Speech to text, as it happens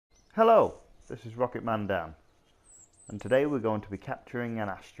Hello, this is Rocket Man Dan, and today we're going to be capturing an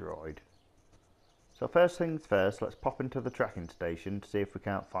asteroid. So first things first, let's pop into the tracking station to see if we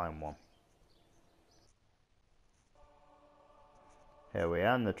can't find one. Here we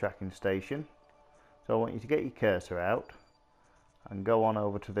are in the tracking station. So I want you to get your cursor out and go on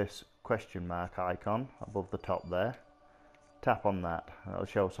over to this question mark icon above the top there. Tap on that and it'll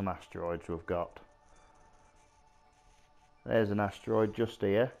show some asteroids we've got. There's an asteroid just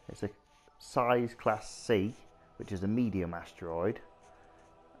here. It's a size class C, which is a medium asteroid.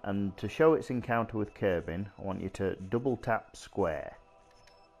 And to show its encounter with Kerbal, I want you to double tap square.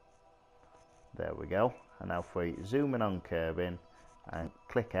 There we go. And now if we zoom in on Kerbal and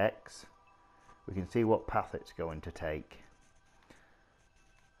click X, we can see what path it's going to take.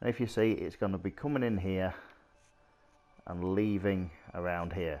 And if you see, it's going to be coming in here and leaving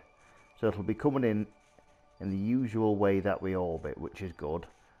around here. So it'll be coming in the usual way that we orbit, which is good,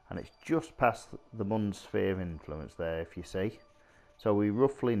 and it's just past the Mun's sphere of influence there, if you see. So we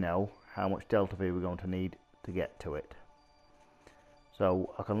roughly know how much delta V we're going to need to get to it.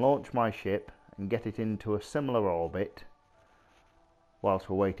 So I can launch my ship and get it into a similar orbit whilst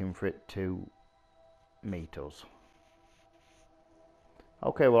we're waiting for it to meet us.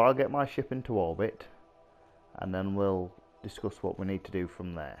 Okay, well, I'll get my ship into orbit and then we'll discuss what we need to do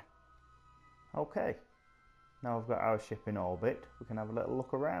from there. Okay. Now we've got our ship in orbit, we can have a little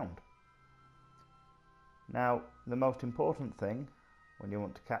look around. Now, the most important thing when you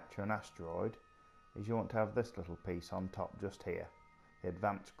want to capture an asteroid is you want to have this little piece on top just here, the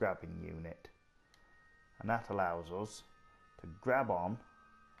advanced grabbing unit. And that allows us to grab on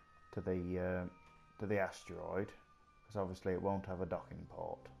to the asteroid, because obviously it won't have a docking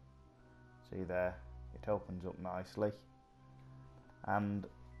port. See there, it opens up nicely. And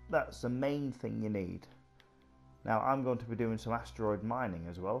that's the main thing you need. Now I'm going to be doing some asteroid mining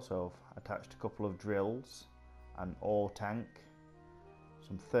as well, so I've attached a couple of drills, an ore tank,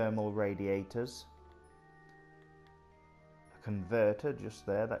 some thermal radiators, a converter just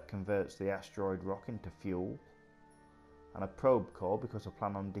there that converts the asteroid rock into fuel, and a probe core because I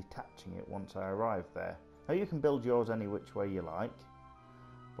plan on detaching it once I arrive there. Now you can build yours any which way you like,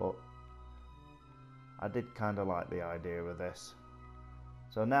 but I did kind of like the idea of this.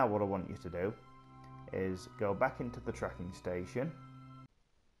 So now what I want you to do is go back into the tracking station,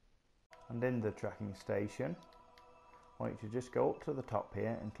 and in the tracking station I want you to just go up to the top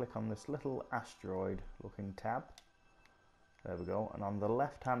here and click on this little asteroid looking tab. There we go, and on the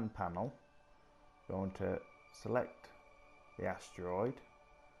left hand panel we're going to select the asteroid,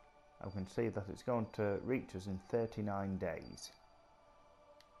 and we can see that it's going to reach us in 39 days.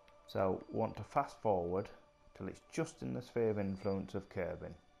 So we want to fast forward till it's just in the sphere of influence of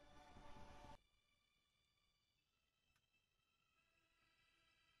Kerbal.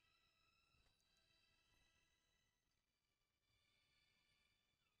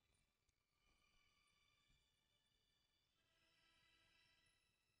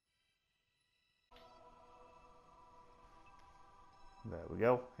 There we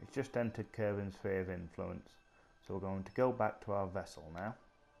go, it's just entered Kerbal's sphere of influence. So we're going to go back to our vessel now.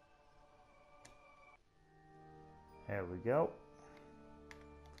 Here we go.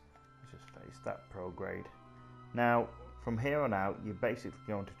 Let's just face that prograde. Now, from here on out, you're basically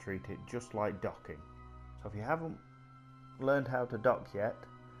going to treat it just like docking. So if you haven't learned how to dock yet,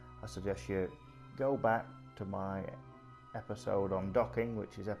 I suggest you go back to my episode on docking,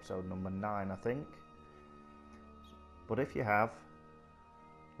 which is episode number 9, I think. But if you have,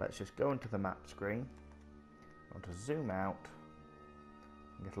 let's just go into the map screen. I want to zoom out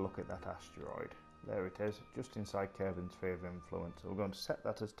and get a look at that asteroid. There it is, just inside Kerbal's sphere of influence. So we're going to set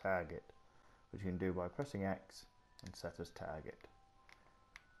that as target, which you can do by pressing X and set as target.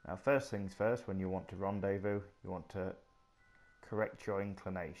 Now first things first, when you want to rendezvous, you want to correct your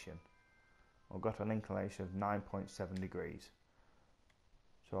inclination. I've got an inclination of 9.7 degrees.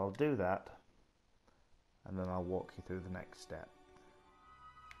 So I'll do that and then I'll walk you through the next step.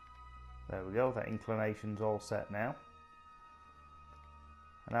 There we go, that inclination's all set now.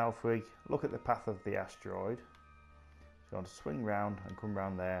 And now if we look at the path of the asteroid, it's going to swing round and come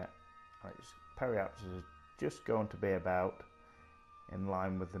round there. Its periapsis is just going to be about in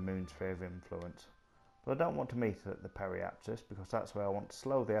line with the moon's sphere of influence. But I don't want to meet it at the periapsis because that's where I want to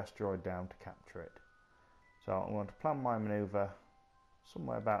slow the asteroid down to capture it. So I'm going to plan my manoeuvre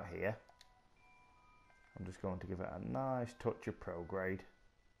somewhere about here. I'm just going to give it a nice touch of prograde,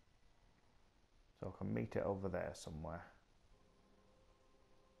 so I can meet it over there somewhere.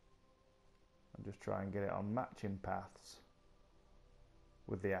 And just try and get it on matching paths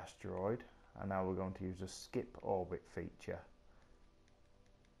with the asteroid. And now we're going to use a skip orbit feature.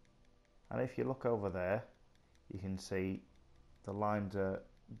 And if you look over there, you can see the lines are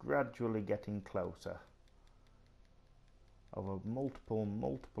gradually getting closer over multiple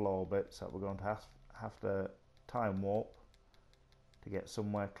orbits that we're going to have to time warp to get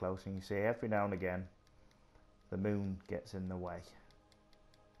somewhere close. And you see every now and again the moon gets in the way.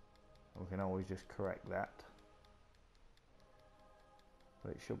 We can always just correct that,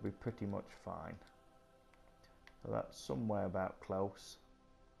 but it should be pretty much fine. So that's somewhere about close,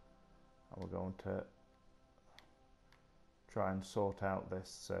 and we're going to try and sort out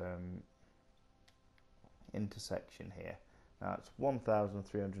this intersection here. Now it's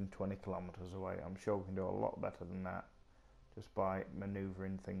 1,320 kilometers away. I'm sure we can do a lot better than that just by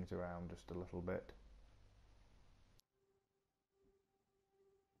maneuvering things around just a little bit.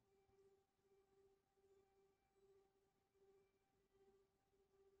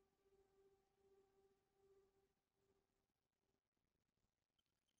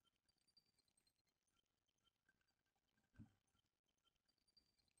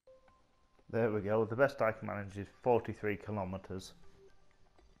 There we go. The best I can manage is 43 kilometers.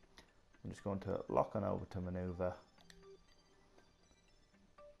 I'm just going to lock on over to maneuver.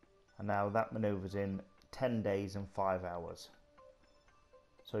 And now that maneuvers in 10 days and 5 hours.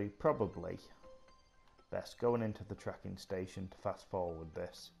 So you're probably best going into the tracking station to fast forward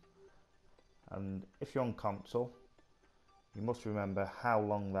this. And if you're on console, you must remember how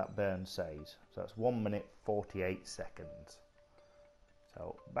long that burn says. So that's 1 minute 48 seconds.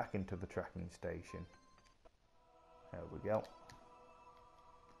 So back into the tracking station. There we go.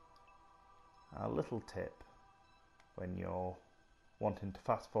 A little tip when you're wanting to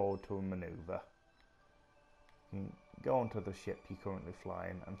fast forward to a maneuver, you can go onto the ship you're currently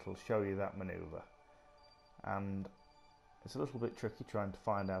flying and it'll show you that maneuver. And it's a little bit tricky trying to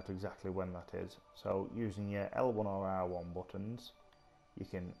find out exactly when that is. So using your L1 or R1 buttons, you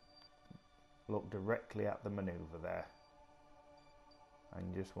can look directly at the maneuver there.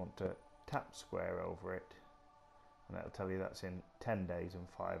 And you just want to tap square over it, and that'll tell you that's in 10 days and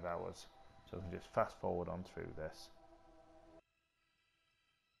 5 hours. So we can just fast forward on through this.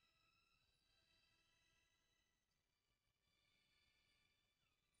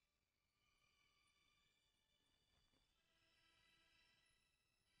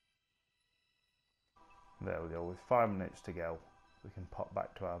 There we go. With 5 minutes to go, we can pop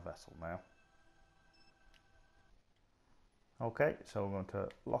back to our vessel now. Okay, so we're going to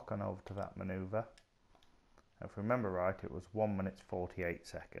lock on over to that maneuver. If we remember right, it was 1 minute 48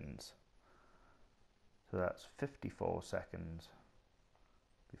 seconds. So that's 54 seconds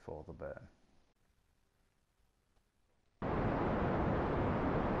before the burn.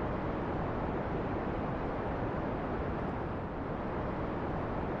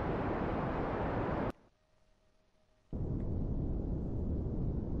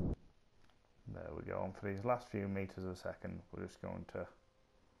 And for these last few meters a second, we're just going to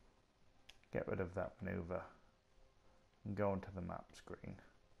get rid of that maneuver and go into the map screen,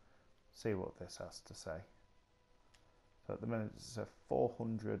 see what this has to say. So at the minute it's a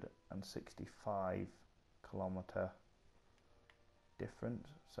 465 kilometer difference,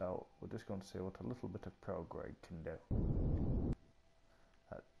 so we're just going to see what a little bit of prograde can do.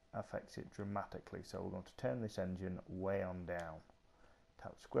 That affects it dramatically, so we're going to turn this engine way on down,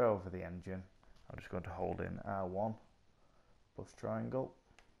 tap square over the engine. I'm just going to hold in R1 plus triangle,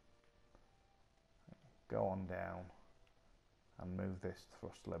 go on down and move this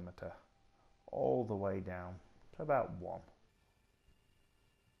thrust limiter all the way down to about 1.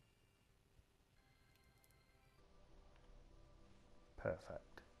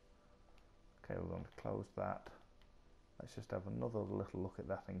 Perfect. Okay, we're going to close that. Let's just have another little look at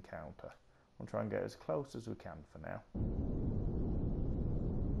that encounter. We'll try and get as close as we can for now.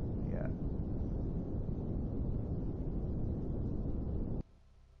 Yeah.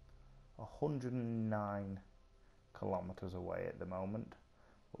 109 kilometers away at the moment,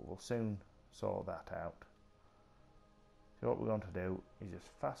 but we'll soon sort that out. So what we're going to do is just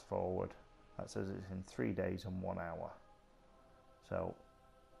fast forward. That says it's in 3 days and 1 hour. So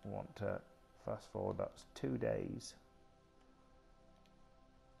we want to fast forward, that's 2 days.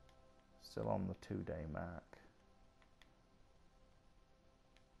 Still on the 2-day mark.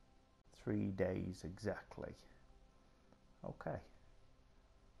 3 days exactly. Okay.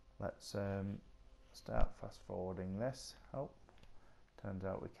 Let's start fast forwarding this. Oh, turns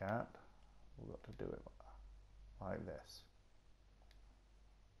out we can't. We've got to do it like this.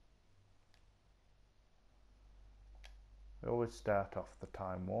 We always start off the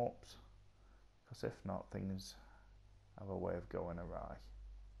time warps, because if not, things have a way of going awry.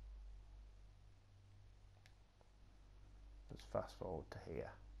 Let's fast forward to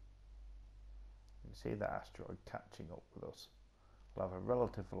here. You see that asteroid catching up with us. We'll have a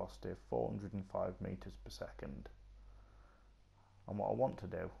relative velocity of 405 meters per second. And what I want to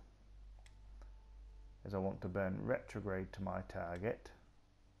do is I want to burn retrograde to my target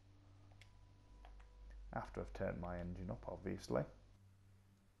after I've turned my engine up, obviously.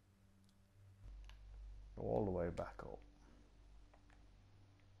 Go all the way back up.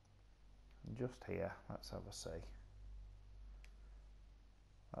 And just here, let's have a see.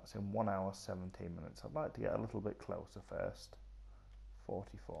 That's in 1 hour 17 minutes. I'd like to get a little bit closer first.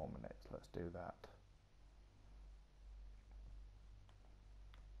 44 minutes, let's do that.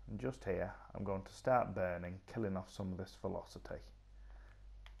 And just here, I'm going to start burning, killing off some of this velocity.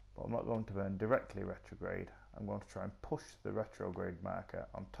 But I'm not going to burn directly retrograde. I'm going to try and push the retrograde marker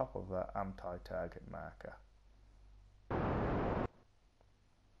on top of that anti-target marker.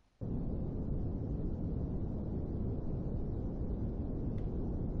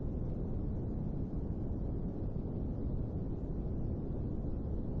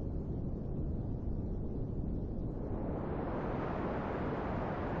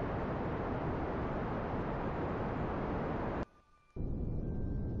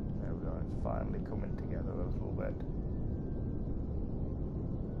 Finally coming together a little bit.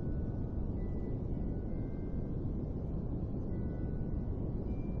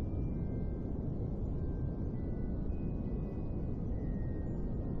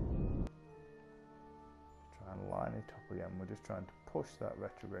 Try and line it up again. We're just trying to push that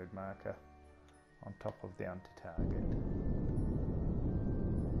retrograde marker on top of the anti-target.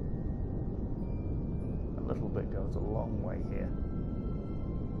 A little bit goes a long way here.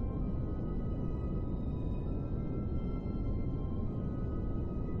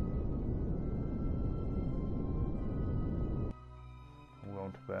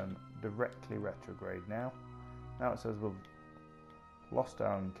 To burn directly retrograde now. Now it says we've lost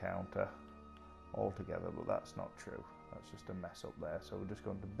our encounter altogether, but that's not true. That's just a mess up there. So we're just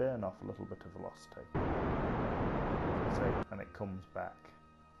going to burn off a little bit of velocity. And it comes back.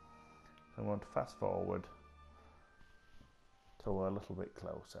 So I'm going to fast forward till we're a little bit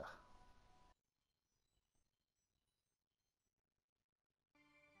closer.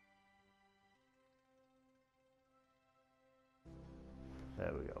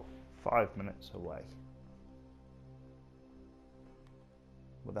 There we go, 5 minutes away.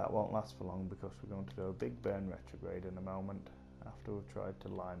 But that won't last for long because we're going to do a big burn retrograde in a moment after we've tried to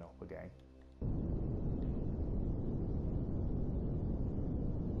line up again.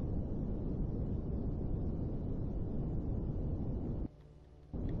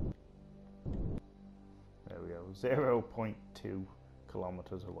 There we go, 0.2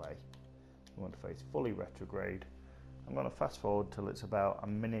 kilometers away. We want to face fully retrograde. I'm going to fast forward till it's about a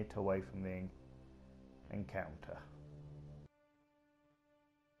minute away from the encounter.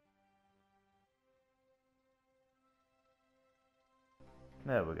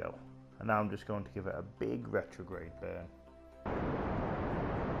 There we go. And now I'm just going to give it a big retrograde burn.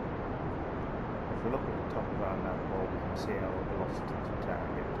 If we look at the top of our nav board, we can see our velocity to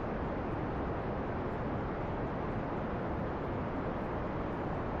target.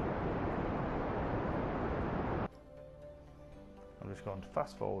 I'm just going to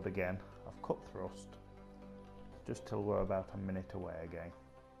fast forward again. I've cut thrust just till we're about a minute away again.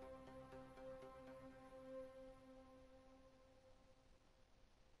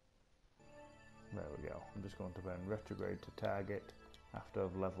 There we go. I'm just going to burn retrograde to target after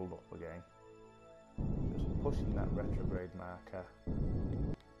I've leveled up again. Just pushing that retrograde marker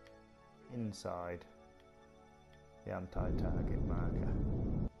inside the anti-target marker.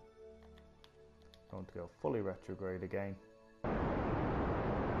 Going to go fully retrograde again.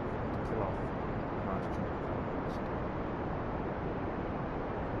 Kill off a nice chunk of that velocity.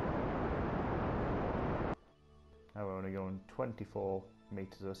 Now we're only going 24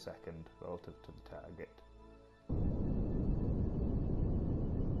 meters a second relative to the target.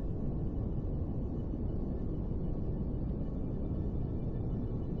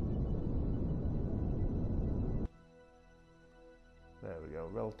 There we go,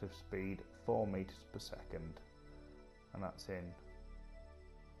 relative speed 4 meters per second, and that's in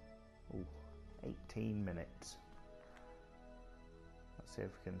 18 minutes. Let's see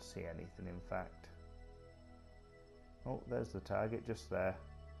if we can see anything in fact. Oh, there's the target just there,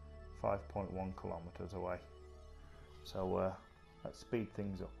 5.1 kilometers away. So let's speed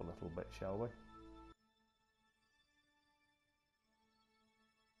things up a little bit, shall we?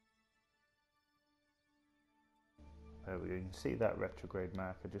 There we go, you can see that retrograde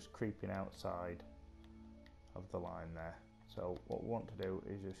marker just creeping outside of the line there. So what we want to do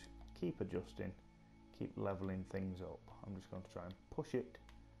is just keep adjusting, keep leveling things up. I'm just going to try and push it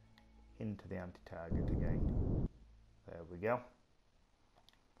into the anti-target again. There we go.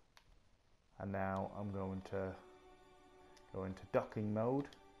 And now I'm going to go into docking mode.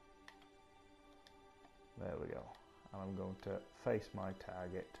 There we go. And I'm going to face my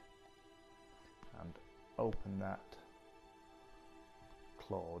target and open that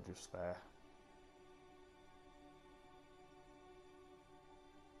claw just there.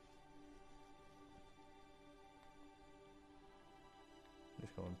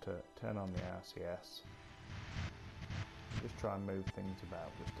 Just going to turn on the RCS. Just try and move things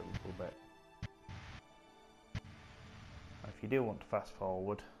about just a little bit. If you do want to fast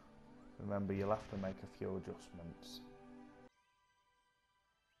forward, remember you'll have to make a few adjustments.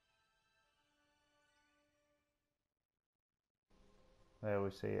 There we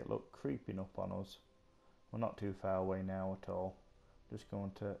see it, look, creeping up on us. We're not too far away now at all. Just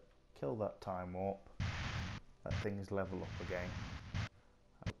going to kill that time warp. Let things level up again.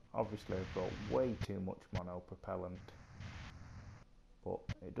 Obviously I've got way too much mono propellant, but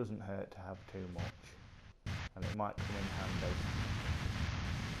it doesn't hurt to have too much, and it might come in handy.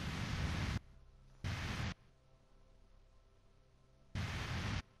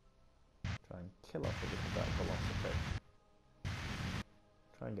 Try and kill off a bit of that velocity.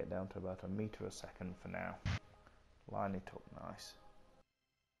 Try and get down to about 1 meter a second for now. Line it up nice.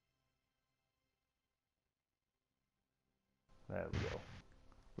 There we go.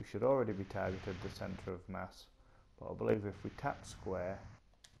 We should already be targeted the centre of mass, but I believe if we tap square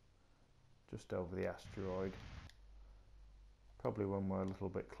just over the asteroid, probably when we're a little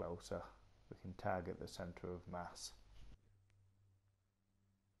bit closer, we can target the centre of mass.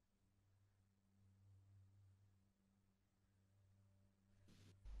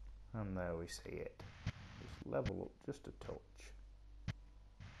 And there we see it. Just level up just a touch.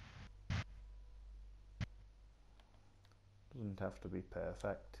 Doesn't have to be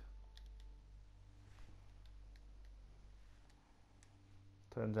perfect.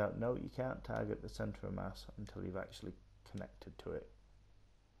 Turns out, no, you can't target the centre of mass until you've actually connected to it.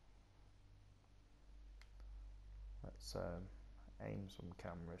 Let's aim some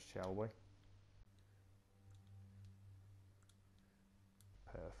cameras, shall we?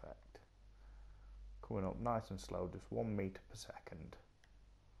 Perfect. Coming up nice and slow, just 1 meter per second.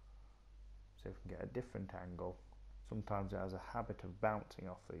 See if we can get a different angle. Sometimes it has a habit of bouncing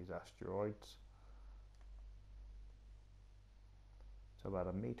off these asteroids. So about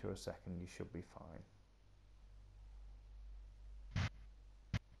 1 meter a second you should be fine.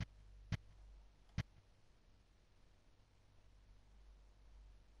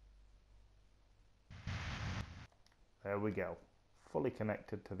 There we go. Fully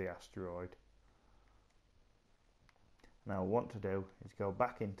connected to the asteroid. Now what to do is go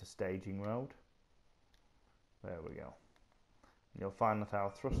back into staging mode. There we go. You'll find that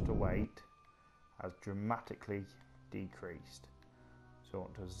our thruster weight has dramatically decreased. So I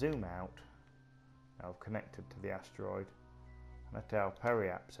want to zoom out. Now I've connected to the asteroid, and at our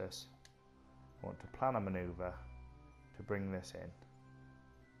periapsis I want to plan a manoeuvre to bring this in.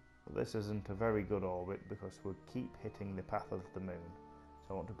 But this isn't a very good orbit because we'll keep hitting the path of the moon.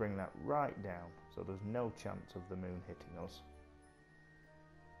 So I want to bring that right down so there's no chance of the moon hitting us.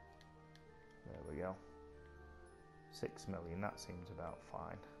 There we go. 6 million, that seems about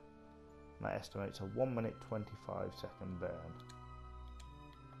fine. And that estimates a 1 minute 25 second burn.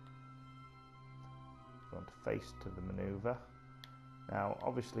 Going to face to the manoeuvre. Now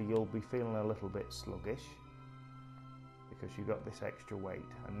obviously you'll be feeling a little bit sluggish because you've got this extra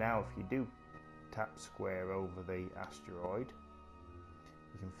weight, and now if you do tap square over the asteroid,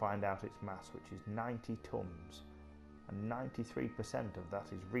 you can find out its mass, which is 90 tons, and 93% of that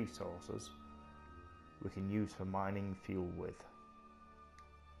is resources we can use for mining fuel with.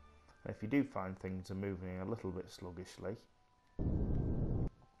 And if you do find things are moving a little bit sluggishly,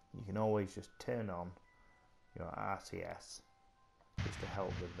 you can always just turn on your RCS just to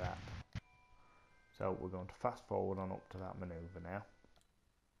help with that. So we're going to fast forward on up to that manoeuvre now.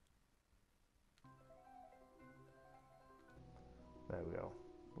 There we go.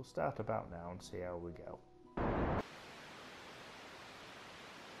 We'll start about now and see how we go.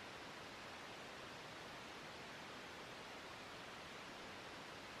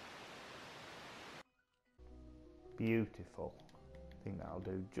 Beautiful. I think that'll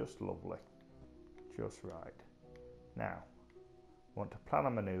do just lovely. Just right. Now, I want to plan a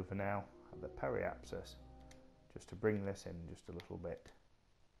manoeuvre now at the periapsis just to bring this in just a little bit.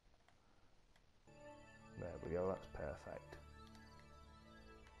 There we go, that's perfect.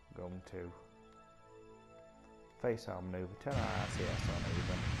 I'm going to face our manoeuvre, turn our RCS on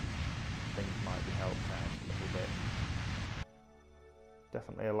even. Things might be helped out a little bit.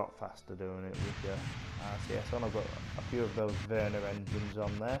 Definitely a lot faster doing it with your RCS on. I've got a few of those Werner engines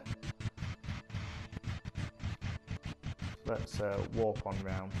on there. Let's warp on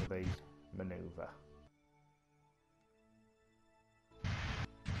round to the manoeuvre. There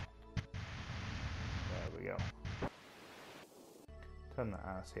we go. Turn the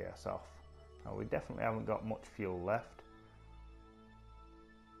RCS off. Now we definitely haven't got much fuel left,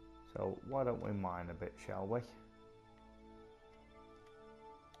 so why don't we mine a bit, shall we?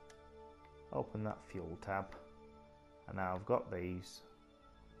 Open that fuel tab, and now I've got these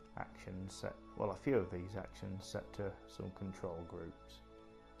actions set, well, a few of these actions set to some control groups.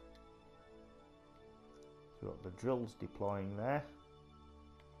 So we've got the drills deploying there.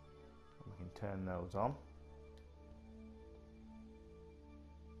 We can turn those on.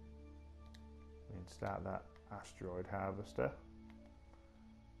 We can start that asteroid harvester.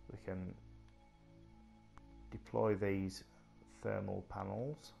 We can deploy these thermal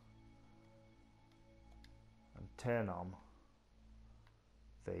panels and turn on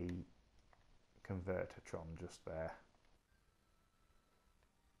the convertitron just there.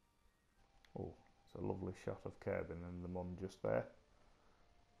 Oh, it's a lovely shot of Kerbal and the Mun just there.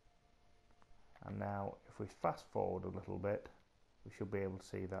 And now if we fast forward a little bit, we should be able to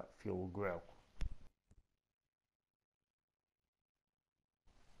see that fuel grill.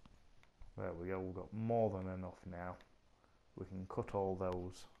 There we go, we've got more than enough now. We can cut all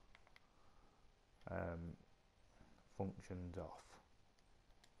those functions off.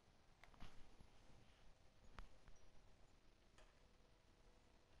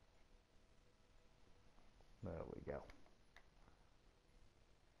 There we go.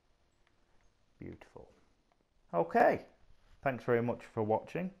 Beautiful. Okay, thanks very much for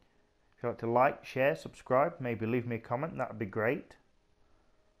watching. If you'd like to like, share, subscribe, maybe leave me a comment, that would be great.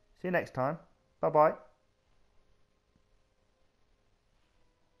 See you next time. Bye bye.